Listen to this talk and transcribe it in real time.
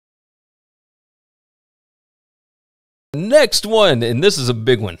Next one, and this is a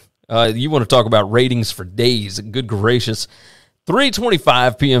big one. You want to talk about ratings for days. Good gracious.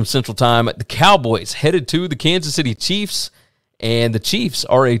 3:25 p.m. Central Time. The Cowboys headed to the Kansas City Chiefs, and the Chiefs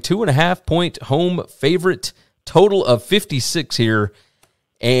are a 2.5-point home favorite. Total of 56 here.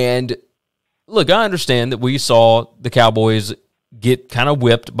 And look, I understand that we saw the Cowboys get kind of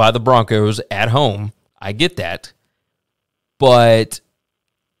whipped by the Broncos at home. I get that. But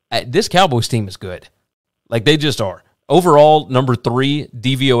this Cowboys team is good. Like, they just are. Overall, number 3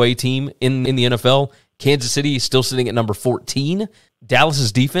 DVOA team in the NFL. Kansas City is still sitting at number 14.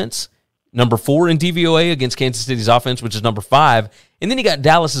 Dallas's defense, number 4 in DVOA against Kansas City's offense, which is number 5. And then you got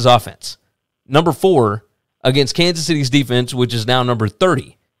Dallas's offense, number 4 against Kansas City's defense, which is now number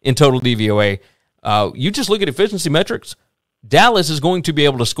 30 in total DVOA. You just look at efficiency metrics. Dallas is going to be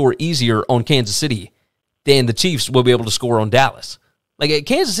able to score easier on Kansas City than the Chiefs will be able to score on Dallas. Like,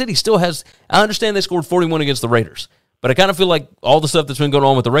 Kansas City still has, I understand they scored 41 against the Raiders, but I kind of feel like all the stuff that's been going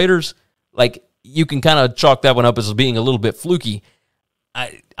on with the Raiders, like, you can kind of chalk that one up as being a little bit fluky.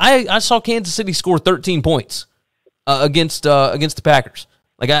 I saw Kansas City score 13 points against the Packers.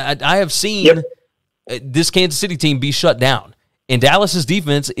 Like, I have seen this Kansas City team be shut down, and Dallas's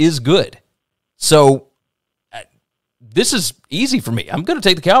defense is good. So this is easy for me. I'm going to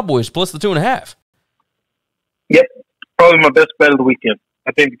take the Cowboys plus the 2.5. Yep, probably my best bet of the weekend.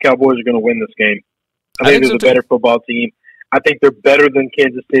 I think the Cowboys are going to win this game. I think they're the better football team. I think they're better than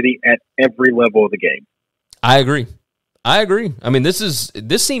Kansas City at every level of the game. I agree. I mean, this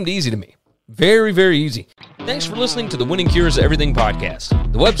seemed easy to me. Very, very easy. Thanks for listening to the Winning Cures Everything podcast.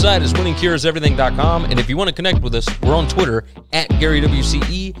 The website is winningcureseverything.com, and if you want to connect with us, we're on Twitter at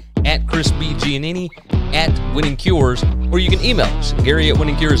GaryWCE, at Chris B. Giannini, at Winning Cures, or you can email us, Gary at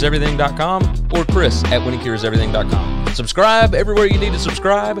winningcureseverything.com or Chris at winningcureseverything.com. Subscribe everywhere you need to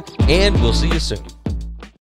subscribe, and we'll see you soon.